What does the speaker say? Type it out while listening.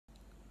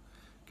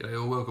G'day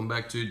all, welcome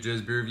back to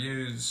Jez Beer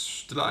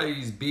Reviews.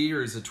 Today's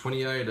beer is a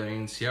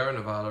 2018 Sierra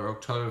Nevada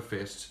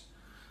Oktoberfest.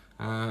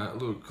 A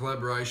little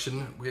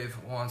collaboration with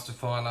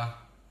Oktoberfest,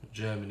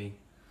 Germany.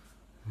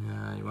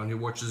 Anyone who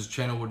watches the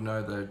channel would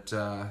know that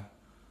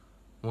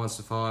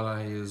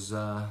Oktoberfest is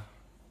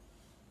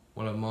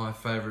one of my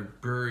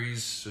favourite breweries,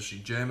 especially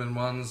German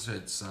ones.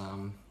 It's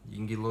you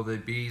can get a lot of their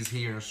beers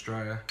here in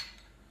Australia,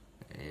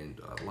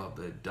 and I love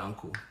their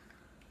Dunkel.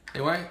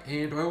 Anyway,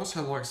 and I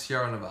also like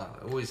Sierra Nevada.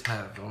 I always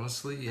have,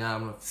 honestly.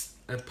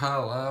 At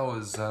Pale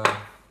Ale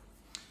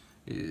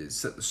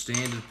set the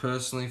standard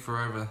personally for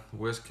over the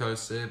West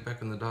Coast there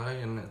back in the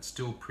day, and it's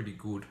still pretty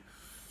good.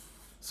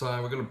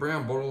 So we've got a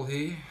brown bottle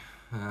here.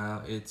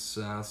 It's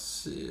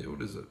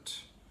what is it?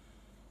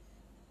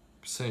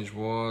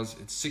 Percentage-wise,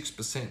 it's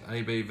 6%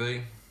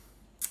 ABV,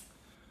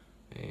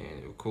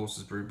 and of course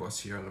it's brewed by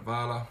Sierra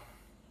Nevada.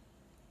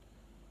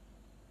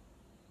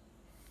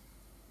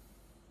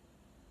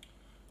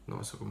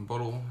 Nice looking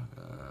bottle,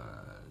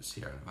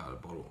 Sierra Nevada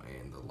bottle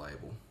and the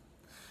label.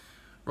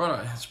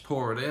 Righto, let's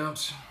pour it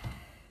out.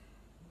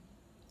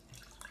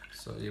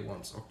 So yeah,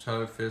 once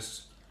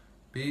Oktoberfest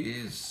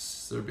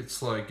beers, they're a bit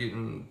slow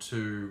getting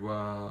to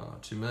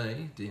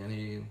me down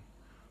here in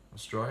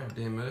Australia,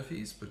 Dan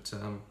Murphy's, but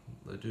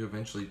they do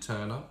eventually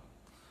turn up.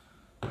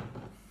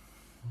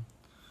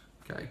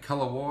 Okay,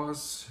 colour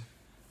wise,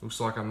 looks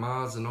like a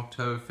Mars and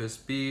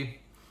Oktoberfest beer.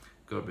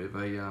 Got a bit of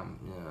a,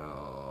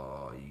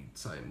 you'd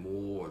say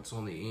more, it's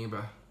on the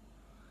amber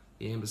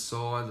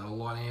side, a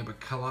light amber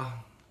colour.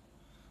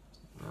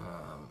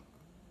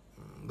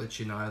 Let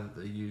you know that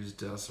they used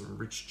some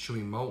rich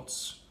chewy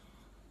malts.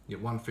 You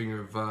get one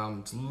finger of,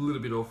 it's a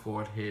little bit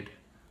off-white head,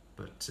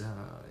 but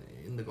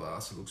in the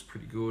glass it looks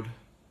pretty good,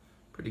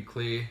 pretty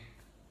clear.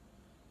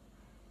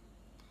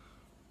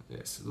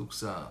 Yes, it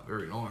looks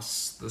very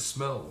nice. The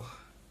smell.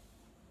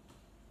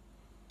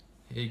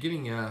 You're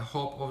getting a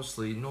hop,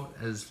 obviously not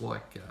as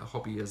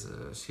hoppy as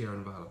a Sierra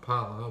Nevada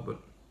Pale Ale, but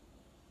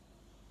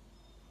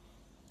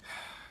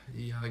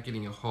you are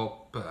getting a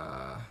hop,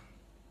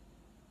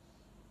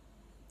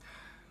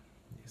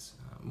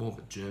 more of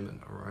a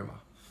German aroma.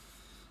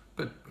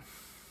 But,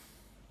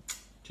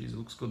 geez, it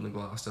looks good in the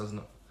glass, doesn't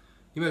it?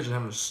 You imagine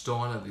having a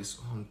stein of this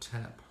on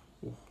tap.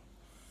 Ooh.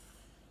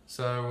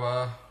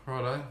 So,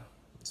 righto,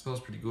 it smells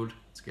pretty good.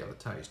 Let's get out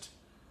the taste.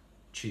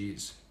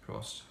 Cheers,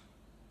 Prost.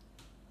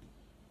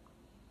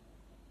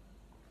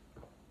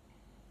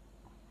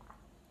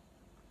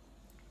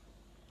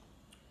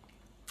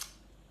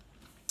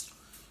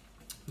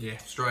 Yeah,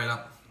 straight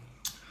up.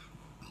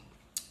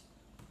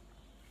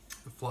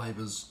 The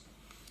flavours.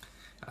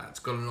 It's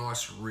got a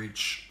nice,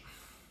 rich.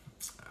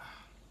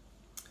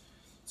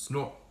 It's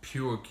not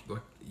pure,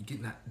 like you're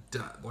getting that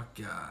that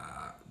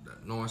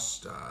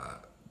nice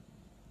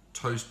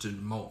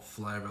toasted malt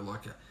flavour,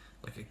 like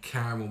a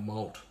caramel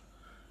malt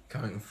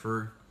coming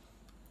through.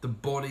 The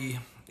body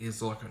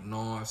is like a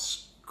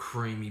nice,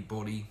 creamy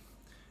body.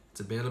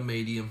 It's about a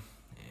medium.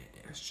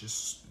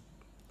 It's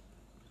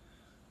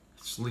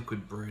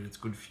liquid brewed, it's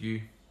good for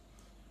you.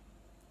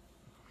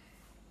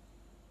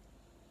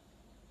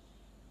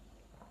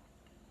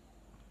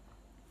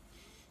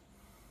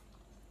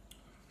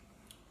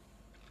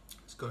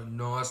 It's got a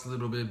nice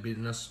little bit of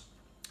bitterness,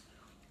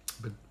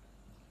 but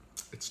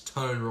it's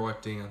toned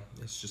right down.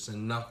 It's just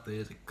enough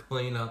there to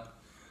clean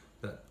up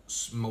that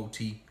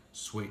malty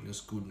sweetness,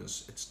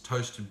 goodness. It's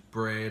toasted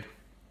bread,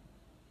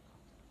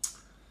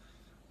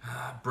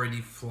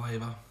 bready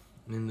flavour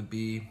in the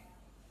beer,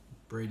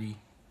 bready.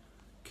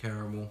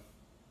 Caramel.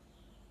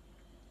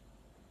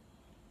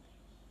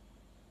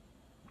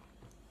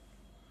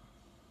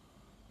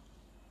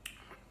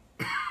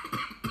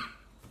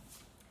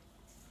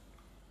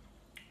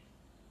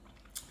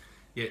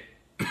 Yeah,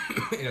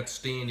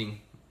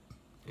 outstanding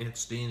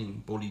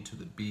body to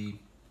the beer.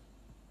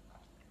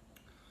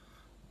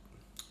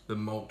 The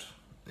malt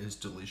is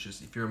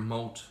delicious. If you're a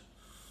malt,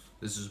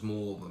 this is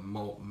more the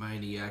malt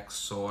maniac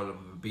side of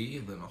a beer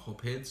than a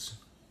hopheads.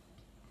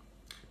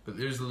 But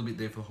there's a little bit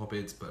there for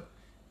hopheads, but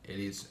it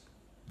is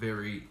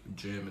very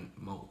German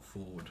malt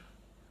forward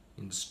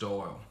in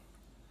style.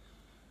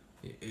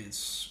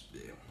 It's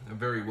a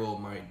very well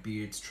made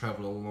beer. It's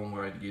travelled a long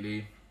way to get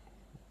here.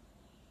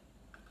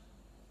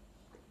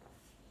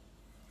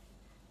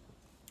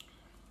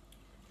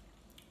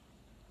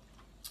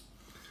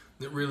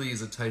 It really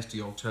is a tasty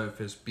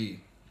Oktoberfest beer.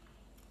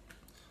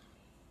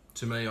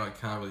 To me, I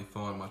can't really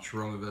find much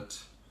wrong with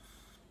it.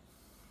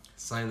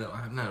 Saying that,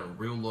 I haven't had a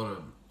real lot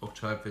of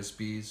Oktoberfest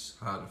beers,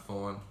 hard to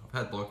find. I've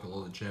had like a lot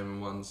of the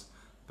German ones,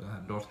 but I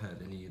have not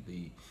had any of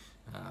the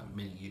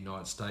many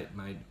United States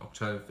made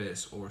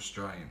Oktoberfest or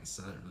Australians,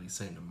 so they don't really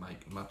seem to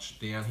make much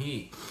down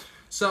here.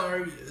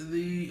 So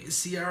the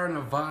Sierra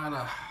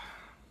Nevada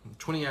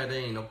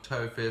 2018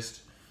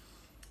 Oktoberfest,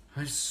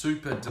 a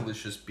super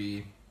delicious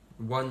beer.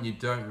 One you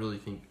don't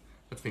really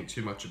think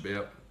too much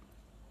about.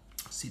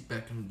 Sit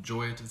back and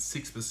enjoy it. It's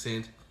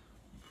 6%.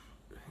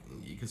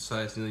 You could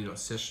say it's nearly not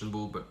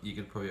sessionable, but you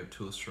could probably have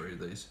 2 or 3 of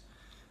these.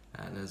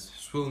 And as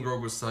Swill and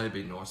Grog would say,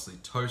 be nicely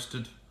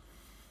toasted.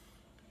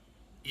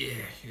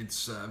 yeah,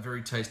 it's a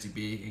very tasty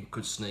beer and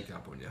could sneak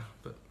up on you.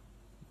 But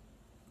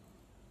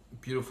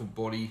beautiful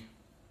body,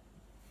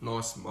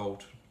 nice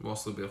malt,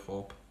 nice little bit of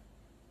hop,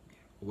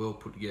 well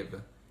put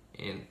together,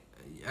 and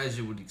as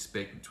you would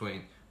expect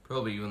between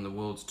probably one of the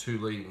world's two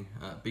leading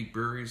big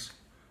breweries,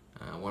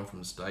 one from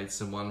the States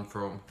and one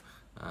from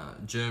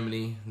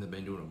Germany. They've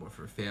been doing it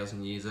for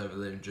 1,000 years over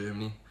there in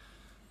Germany.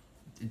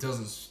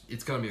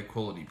 It's going to be a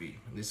quality beer,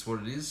 and this is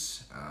what it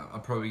is. I'll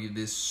probably give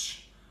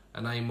this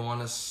an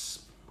A-.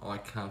 I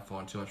can't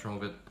find too much wrong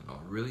with it, and I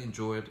really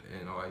enjoy it,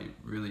 and I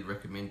really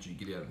recommend you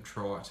get out and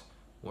try it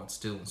while it's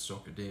still in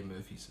stock at Dan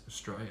Murphy's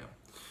Australia.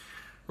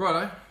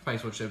 Righto,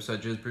 thanks for watching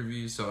episode Jez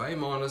Reviews. So A-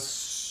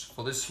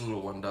 for this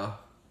little wonder,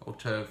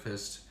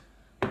 Oktoberfest.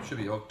 Should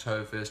be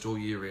Oktoberfest all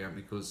year round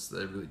because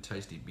they're really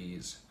tasty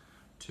beers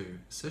to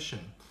session.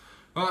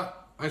 Alright,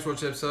 thanks for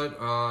watching the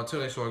episode. Till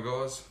next time,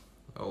 guys.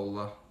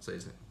 I'll see you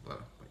soon.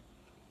 Later.